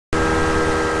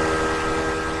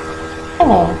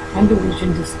Hello, I'm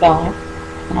Delusion Dispelled,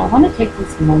 and I want to take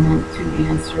this moment to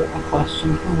answer a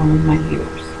question from one of my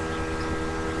viewers.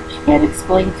 She had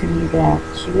explained to me that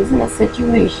she was in a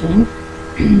situation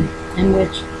in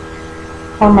which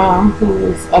her mom, who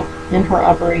is up in her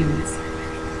upper 80s,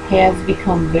 has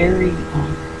become very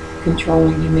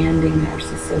controlling, demanding,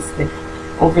 narcissistic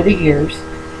over the years,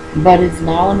 but is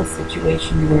now in a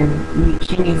situation where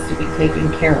she needs to be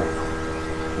taken care of.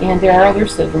 And there are other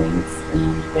siblings,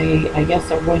 and they, I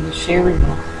guess, are going to share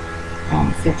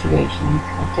the situation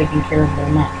of taking care of their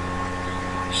mom.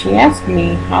 She asked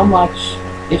me how much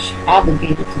is she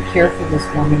obligated to care for this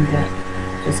woman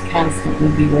that just constantly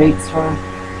berates her,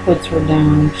 puts her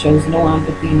down, shows no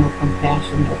empathy, no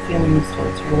compassion, no feelings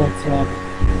towards her whatsoever.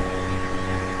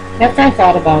 After I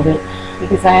thought about it,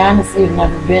 because I honestly have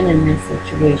never been in this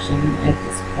situation at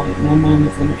this point. My mom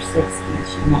is in her 60s.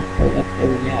 She's not quite up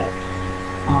there yet.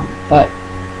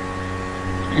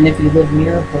 And if you live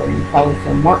near her, you probably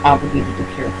feel more obligated to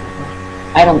care for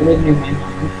her. I don't live near my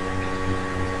mom.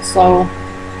 So,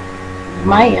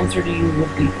 my answer to you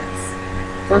would be this.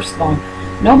 First of all,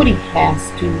 nobody has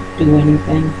to do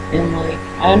anything in life.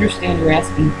 I understand you're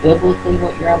asking biblically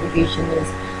what your obligation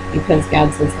is, because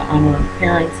God says to honor our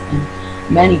parents, and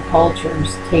many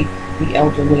cultures take the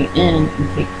elderly in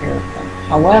and take care of them.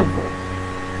 However,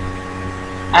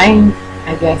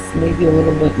 I guess maybe a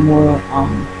little bit more,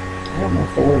 I don't know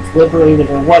if the word's liberated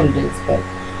or what it is, but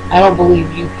I don't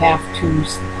believe you have to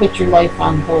put your life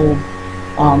on hold,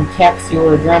 tax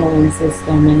your adrenaline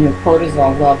system and your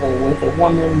cortisol level with a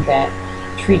woman that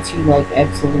treats you like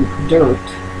absolute dirt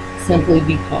simply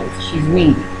because she's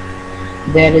needy.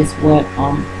 That is what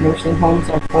nursing homes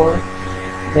are for.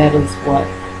 That is what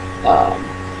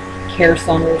care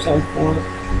centers are for.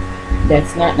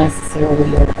 That's not necessarily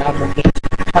your obligation.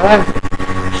 However,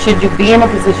 should you be in a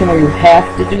position where you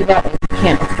have to do that, and you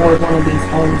can't afford one of these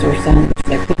homes or centers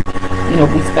that could,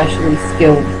 be specially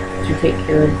skilled to take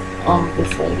care of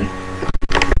this lady,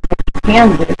 what you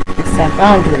can do is set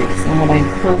boundaries. And what I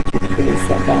encourage you to do is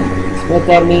set boundaries. What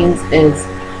that means is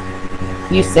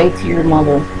you say to your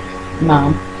mother,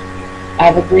 Mom,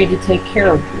 I've agreed to take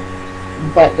care of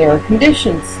you, but there are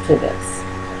conditions to this.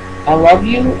 I love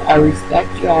you, I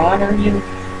respect you, I honor you,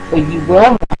 but you will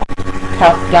not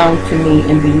talk down to me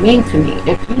and be mean to me.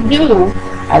 If you do,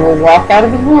 I will walk out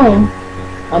of the room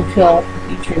until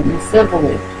you treat me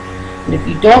civilly. And if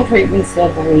you don't treat me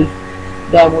civilly,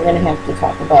 then we're going to have to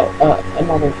talk about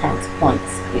another consequence.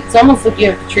 It's almost like you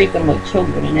have to treat them like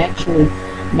children, and actually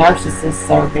narcissists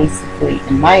are basically,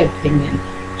 in my opinion,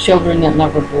 children that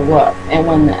never grew up. And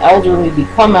when the elderly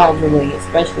become elderly,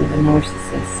 especially the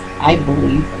narcissists, I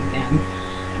believe, again,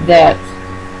 that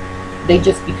they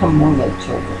just become more like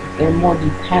children. They're more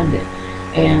dependent,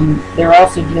 and they're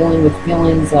also dealing with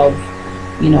feelings of,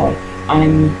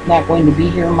 I'm not going to be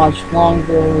here much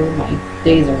longer, my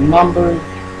days are numbered,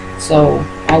 so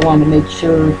I want to make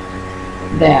sure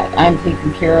that I'm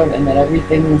taken care of and that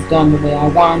everything is done the way I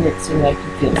want it so that I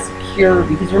can feel secure.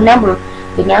 Because remember,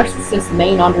 the narcissist's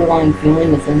main underlying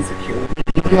feeling is insecurity.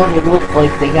 Even though they look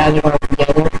like they got it all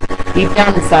together, deep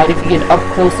down inside, if you get up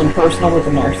close and personal with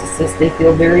a narcissist, they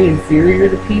feel very inferior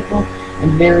to people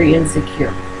and very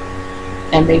insecure.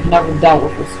 And they've never dealt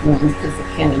with this wound because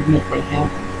they can't admit they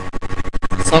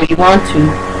haven't. So you want to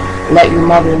let your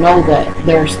mother know that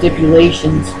there are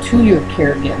stipulations to your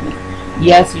caregiving.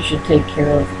 Yes, you should take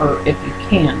care of her if you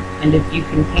can, and if you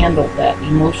can handle that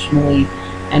emotionally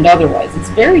and otherwise. It's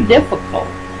very difficult.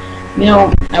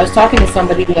 I was talking to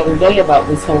somebody the other day about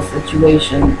this whole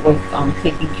situation with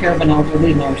taking care of an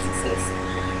elderly narcissist.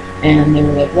 And they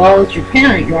were like, well, it's your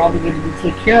parent, you're obligated to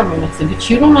take care of them. And I said, but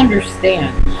you don't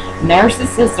understand.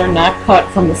 Narcissists are not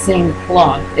cut from the same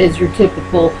cloth as your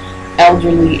typical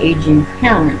elderly, aging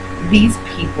parent. These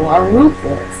people are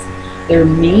ruthless. They're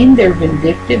mean, they're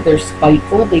vindictive, they're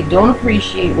spiteful, they don't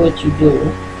appreciate what you do.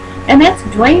 And that's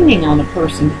draining on a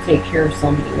person to take care of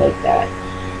somebody like that.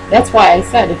 That's why I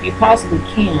said, if you possibly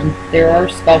can, there are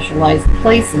specialized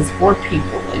places for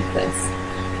people like this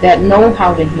that know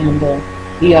how to handle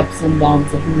the ups and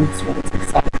downs of mood swings,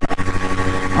 etc.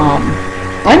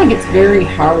 I think it's very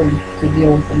hard to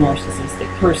deal with a narcissistic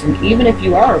person, even if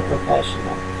you are a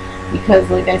professional, because,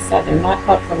 like I said, they're not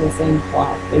cut from the same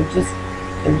cloth. They're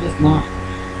just not.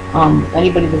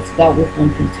 Anybody that's dealt with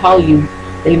them can tell you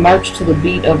they march to the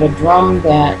beat of a drum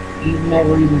that you've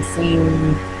never even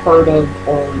seen, heard of,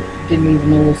 or didn't even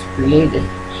know was created.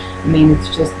 I mean,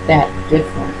 it's just that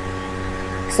different.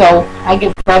 So I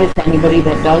give credit to anybody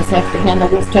that does have to handle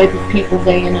this type of people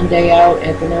day in and day out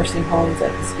at the nursing homes,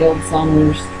 at the skilled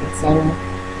centers, etc.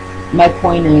 My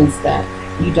point is that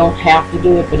You don't have to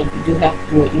do it, but if you do have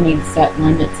to do it, you need to set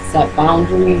limits, set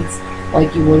boundaries,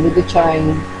 like you would with a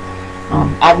child.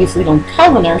 Obviously, don't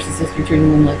tell a narcissist you're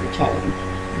treating them like a child,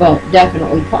 but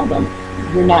definitely tell them,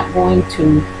 you're not going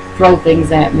to throw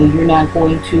things at me, you're not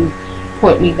going to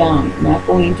put me down, you're not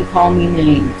going to call me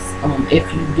names.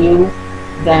 If you do,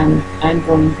 then I'm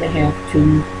going to have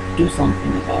to do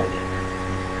something about it.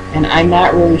 And I'm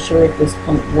not really sure at this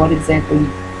point what exactly you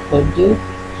could do.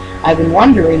 I've been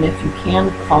wondering if you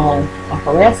can call a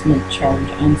harassment charge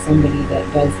on somebody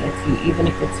that does that to you, even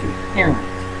if it's your parent.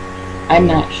 I'm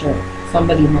not sure.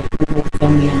 Somebody might fill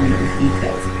me in on those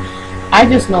details. I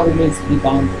just know there needs to be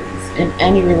boundaries in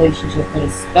any relationship, but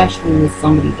especially with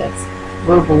somebody that's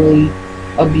verbally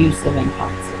abusive and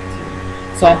toxic.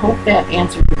 So I hope that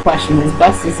answered the question as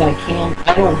best as I can.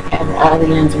 I don't have all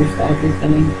the answers to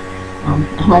everything.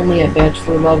 I'm only a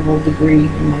bachelor level degree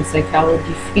in my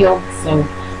psychology field, so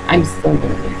I'm still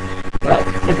learning. But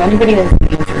if anybody has an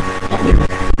answer, let me know.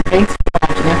 Thanks for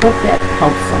watching. I hope that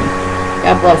helps some.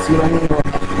 God bless you. Let me know what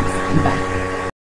happens. Bye.